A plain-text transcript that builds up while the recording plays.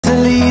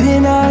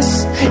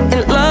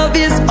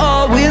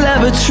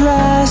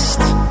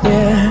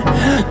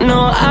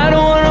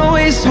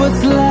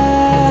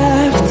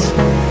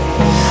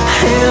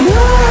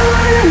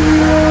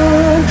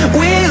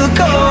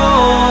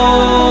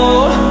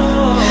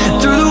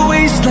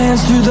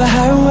wastelands, through the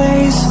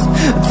highways,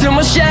 till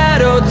my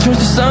shadow turns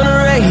to sun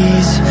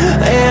rays.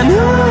 And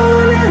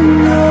on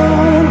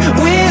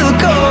we'll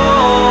go,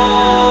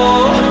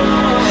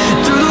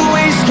 through the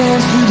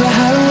wastelands, through the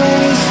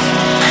highways,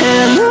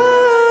 and on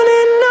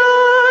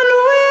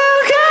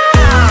we'll go.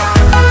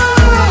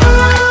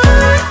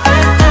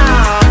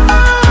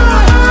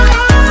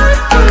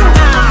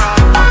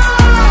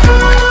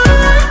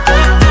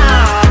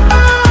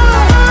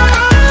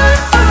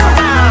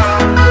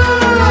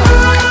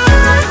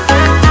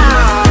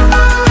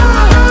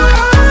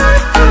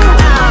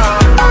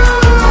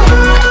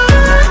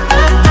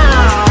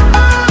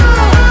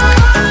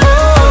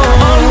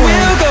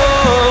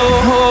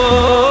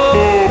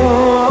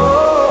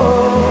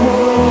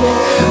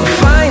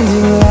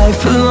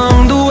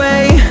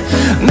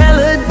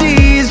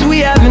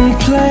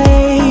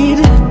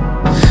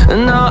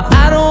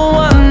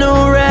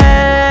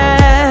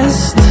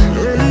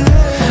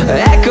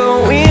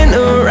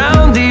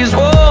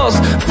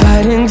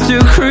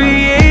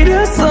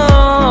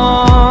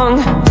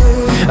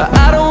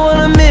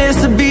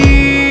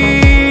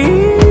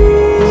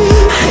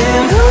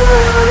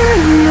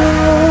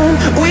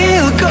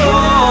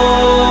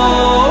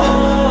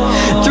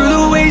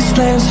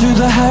 Through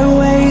the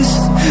highways,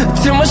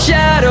 till my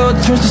shadow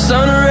turns to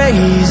sun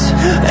rays.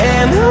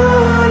 And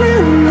on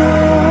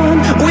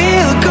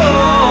we'll go,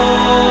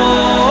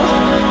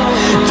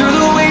 through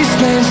the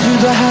wastelands, through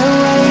the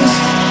highways,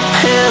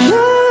 and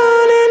on.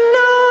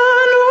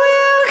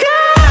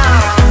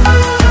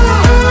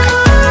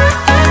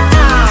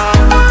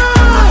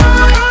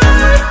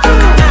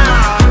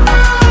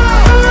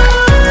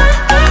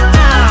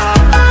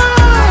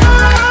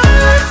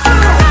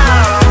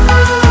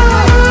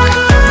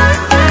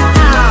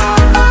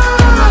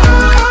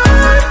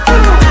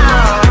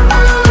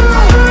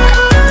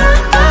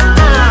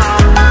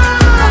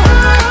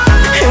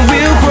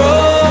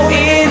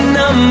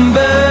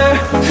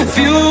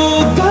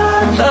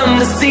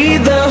 See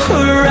the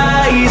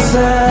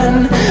horizon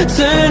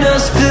turn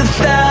us to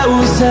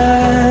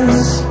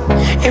thousands,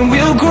 and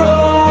we'll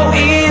grow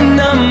in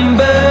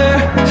number,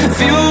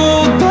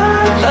 fueled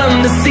by them.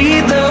 To see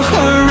the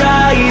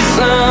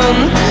horizon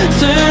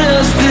turn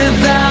us to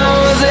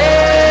thousands,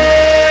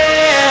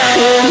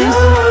 and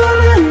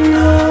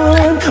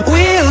on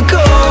we'll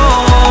go,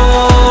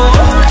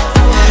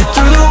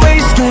 through the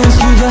wastelands,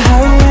 through the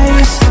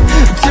highways,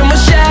 till my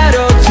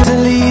shadow turns to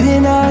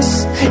leading us.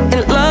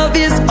 And love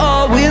is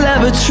all we'll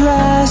ever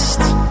trust.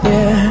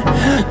 Yeah,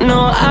 no,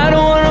 I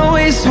don't wanna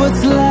waste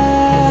what's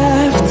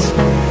left.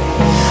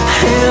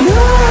 And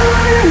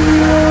on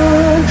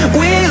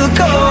we'll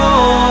go,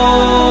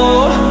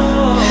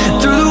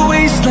 through the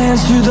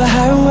wastelands, through the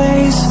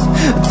highways,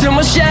 till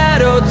my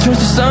shadow turns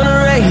to sun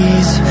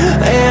rays.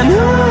 And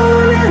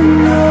on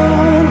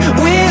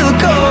we'll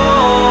go,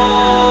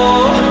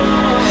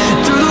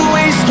 through the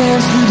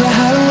wastelands, through the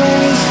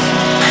highways,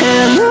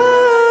 and on.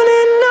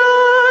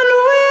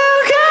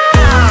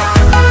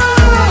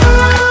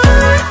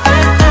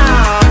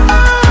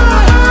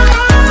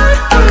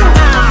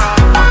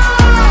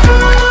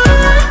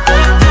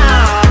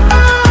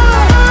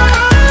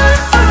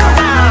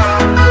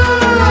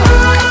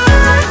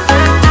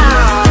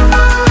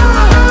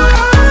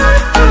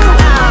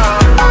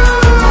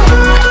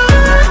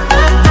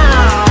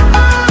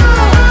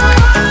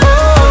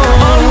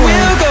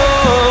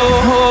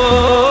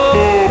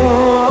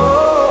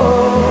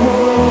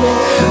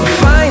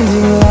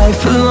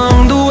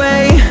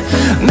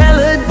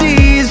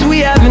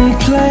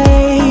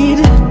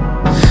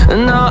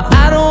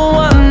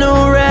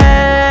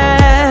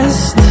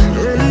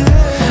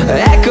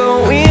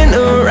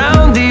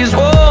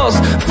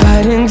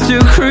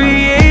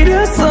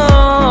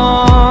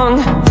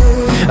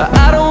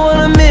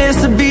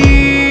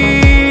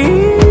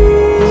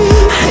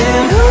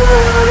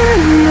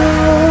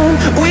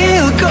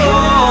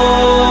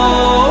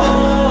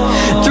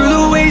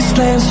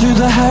 Through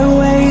the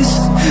highways,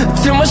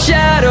 till my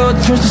shadow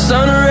turns to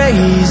sun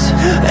rays.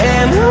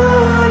 And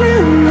on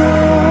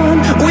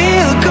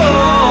we'll go,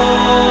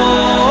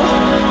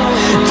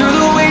 through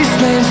the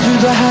wastelands, through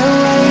the highways.